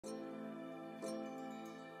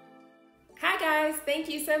Hi guys, thank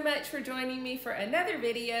you so much for joining me for another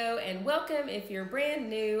video, and welcome if you're brand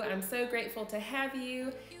new. I'm so grateful to have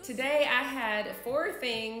you. Today I had 4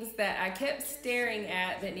 things that I kept staring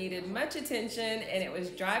at that needed much attention and it was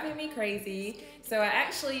driving me crazy. So I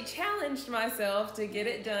actually challenged myself to get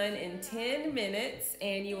it done in 10 minutes,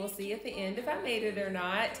 and you will see at the end if I made it or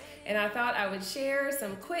not. And I thought I would share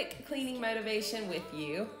some quick cleaning motivation with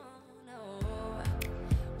you.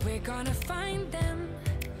 We're gonna find them,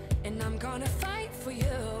 and I'm gonna fight for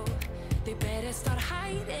you. They better start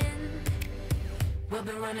hiding. We'll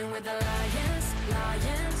be running with the lions,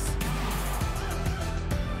 lions.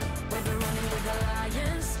 We'll be running with the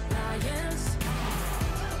lions, lions.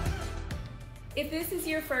 If this is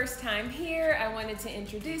your first time here, I wanted to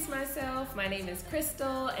introduce myself. My name is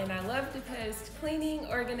Crystal, and I love to post cleaning,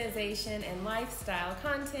 organization, and lifestyle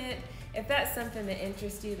content. If that's something that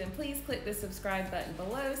interests you, then please click the subscribe button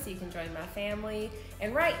below so you can join my family.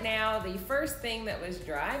 And right now, the first thing that was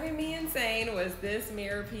driving me insane was this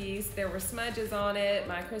mirror piece. There were smudges on it,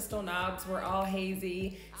 my crystal knobs were all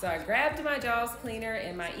hazy, so I grabbed my Jaws cleaner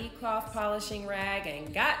and my e-cloth polishing rag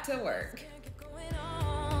and got to work.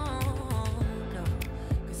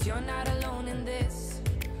 You're not alone in this.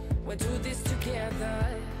 We'll do this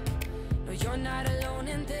together. No, you're not alone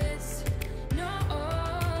in this. No,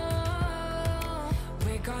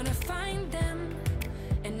 we're gonna find them,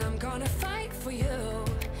 and I'm gonna fight for you.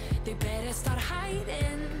 They better start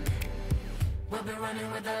hiding. We'll be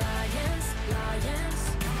running with the lions,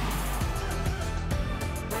 lions.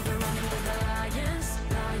 We'll be running with the lions,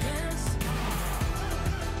 lions.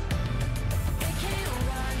 They can't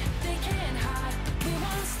run, they can't hide. We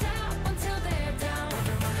won't stop until they're down. We'll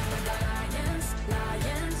be running with the lions,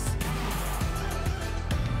 lions.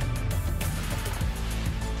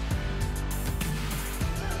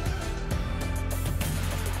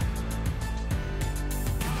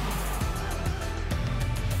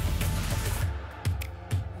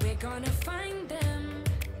 We're gonna find them.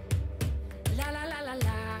 La la la la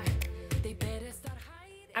la. They better start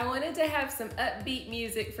hiding. I wanted to have some upbeat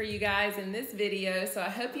music for you guys in this video, so I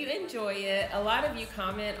hope you enjoy it. A lot of you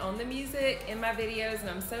comment on the music in my videos, and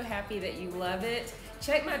I'm so happy that you love it.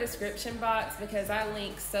 Check my description box because I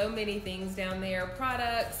link so many things down there,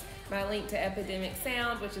 products, my link to Epidemic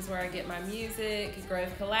Sound, which is where I get my music,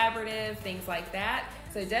 Growth Collaborative, things like that.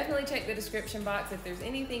 So definitely check the description box if there's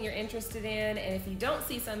anything you're interested in, and if you don't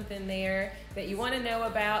see something there that you want to know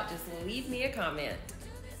about, just leave me a comment.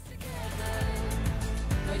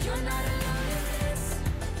 No, you're not alone in this.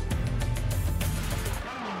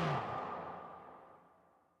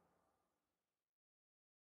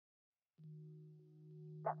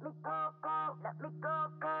 Let me go, go, let me go,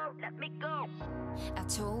 go, let me go. I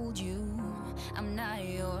told you I'm not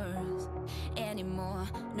yours anymore.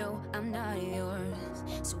 No, I'm not yours.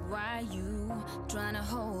 So why you trying to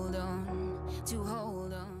hold on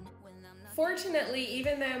when I'm not? Fortunately,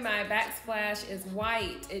 even though my backsplash is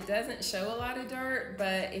white, it doesn't show a lot of dirt,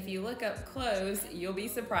 but if you look up close, you'll be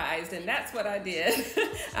surprised, and that's what I did.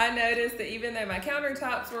 I noticed that even though my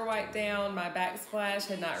countertops were wiped down, my backsplash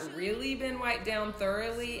had not really been wiped down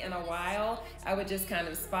thoroughly in a while. I would just kind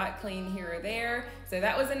of spot clean here or there. So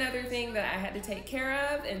that was another thing that I had to take care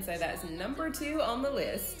of, and so that's number 2 on the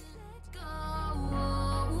list.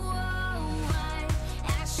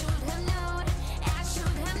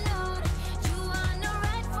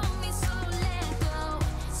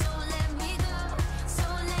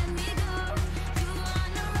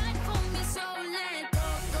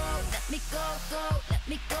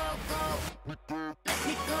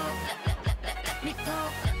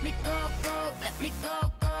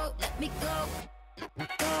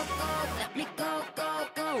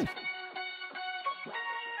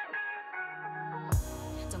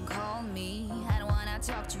 Don't call me, I don't wanna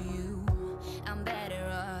talk to you. I'm better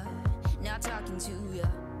off not talking to you.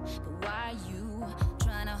 But why you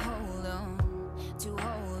trying to hold on, to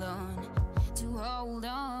hold on, to hold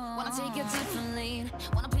on? Wanna take a different lane,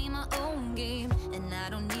 wanna play my own game, and I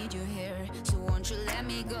don't need your hair, so won't you let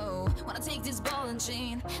me go? Wanna take this ball and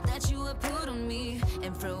chain that you have put on me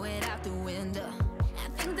and throw it out the window. I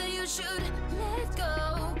think that you should let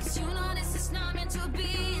go, 'cause you know this is not meant to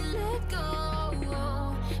be. Let go.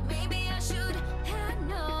 Maybe I should have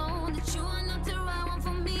known that you are not the right one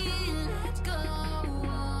for me. Let go.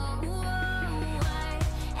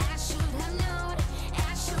 I should have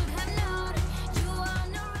known you are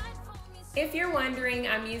not right for me. If you're wondering,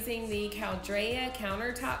 I'm using the Caldrea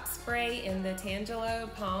countertop spray in the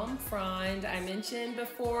Tangelo Palm Frond. I mentioned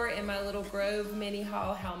before in my little Grove mini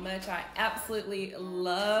haul how much I absolutely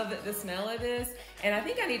love the smell of this, and I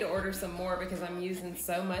think I need to order some more because I'm using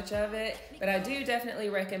so much of it, but I do definitely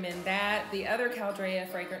recommend that. The other Caldrea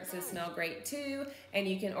fragrances smell great too, and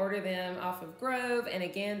you can order them off of Grove, and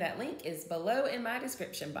again, that link is below in my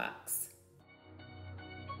description box.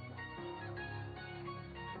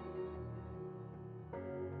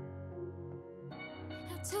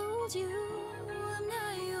 I told you I'm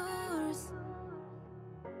not yours,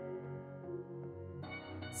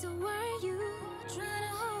 so why are you trying to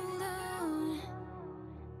hold on?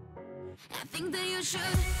 I think that you should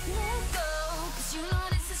let go, 'cause you know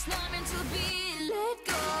this is not meant to be let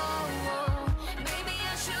go. Maybe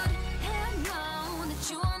I should have known that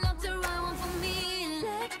you are not the right one for me.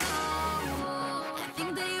 Let go. I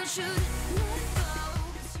think that you should let go,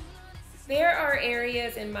 'cause you know this is. There are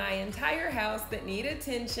areas in my entire house that need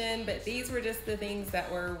attention, but these were just the things that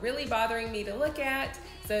were really bothering me to look at.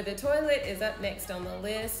 So the toilet is up next on the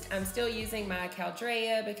list. I'm still using my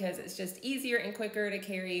Caldrea because it's just easier and quicker to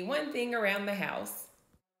carry one thing around the house.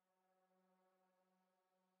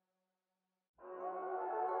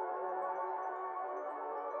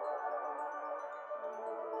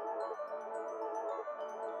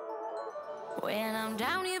 When I'm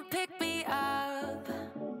down, you pick me up.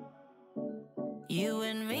 You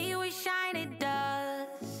and me, we shiny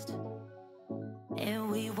dust,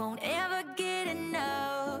 and we won't ever get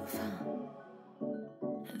enough.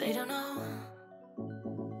 They don't know,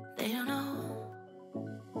 they don't know.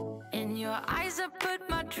 In your eyes I put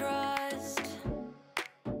my trust.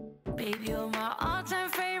 Babe, you're my all-time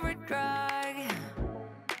favorite drug.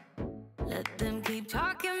 Let them keep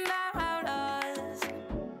talking about us,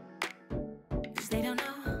 'cause they don't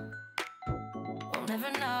know, won't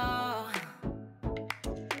never know.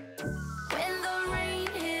 When the rain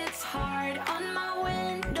hits hard on my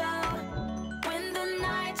window, when the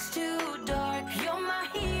night's too dark, you're my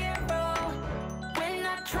hero. When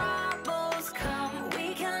our troubles come,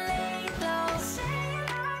 we can lay low. Say it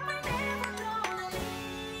like we're never gonna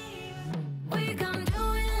leave. We gon'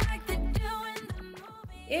 do it like they do in the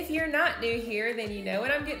movies. If you're not new here, then you know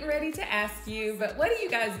what I'm getting ready to ask you, but what are you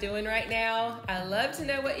guys doing right now? I love to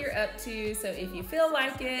know what you're up to, so if you feel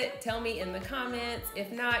like it, tell me in the comments. If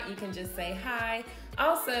not, you can just say hi.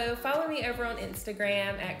 Also, follow me over on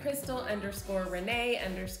Instagram at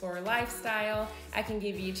crystal_renee_lifestyle. I can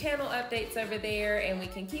give you channel updates over there, and we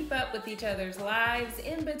can keep up with each other's lives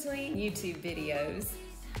in between YouTube videos.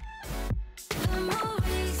 The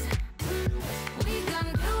movies, we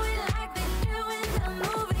gon' do it like they do in the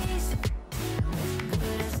movies.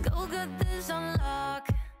 Good as gold, got this on lock,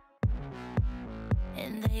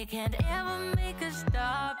 and they can't ever make us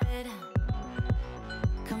stop it.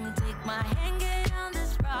 Come take my hand, get on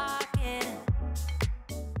this rocket.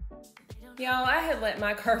 Y'all, I had let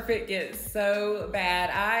my carpet get so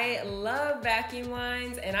bad. I love vacuum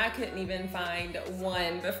lines, and I couldn't even find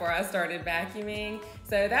one before I started vacuuming.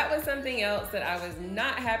 So that was something else that I was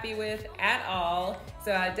not happy with at all.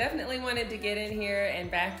 So I definitely wanted to get in here and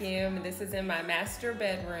vacuum. This is in my master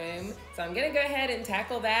bedroom. So I'm gonna go ahead and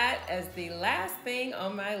tackle that as the last thing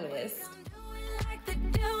on my list. Like they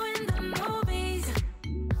do in the movies.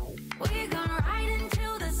 We're gonna ride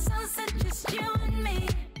until the sunset, just you and me.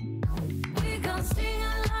 We're gonna sing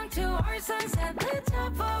along to our songs at the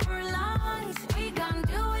top of our lungs. We gonna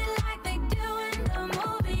do it like they do in the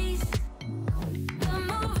movies. The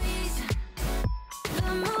movies,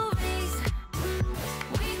 the movies.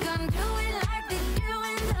 We gonna do it like they do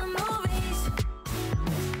in the movies.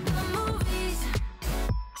 The movies,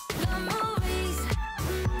 the movies.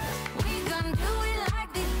 We gonna do it like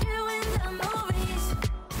they do in the movies.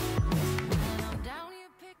 When I'm down, you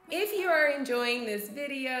pick me. If you are enjoying this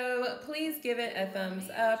video, please give it a thumbs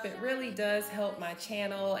up. It really does help my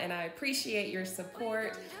channel, and I appreciate your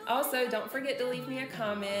support. Also, don't forget to leave me a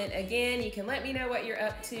comment. Again, you can let me know what you're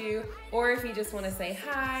up to, or if you just want to say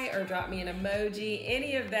hi or drop me an emoji,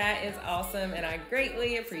 any of that is awesome, and I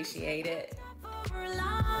greatly appreciate it. For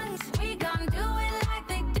lungs, we gon' do it like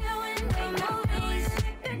they do in the movies.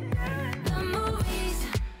 The movies,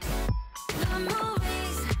 the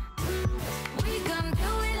movies. We gon'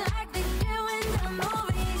 do it like they do in the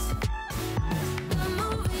movies. The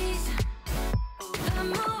movies, the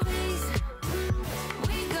movies.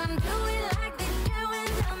 We gon' do it like they do in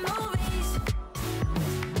the movies.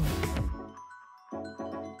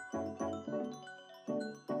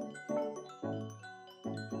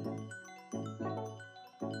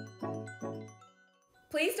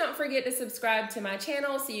 Please don't forget to subscribe to my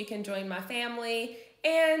channel so you can join my family.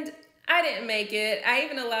 And I didn't make it. I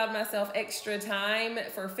even allowed myself extra time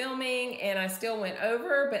for filming and I still went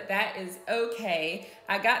over, but that is okay.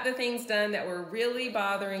 I got the things done that were really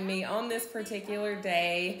bothering me on this particular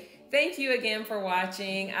day. Thank you again for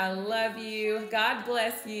watching. I love you. God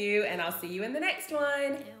bless you, and I'll see you in the next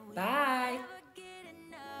one. Bye.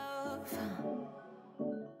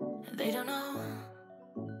 They don't know.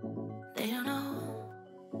 They don't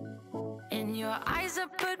know. In your eyes I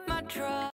put my trust.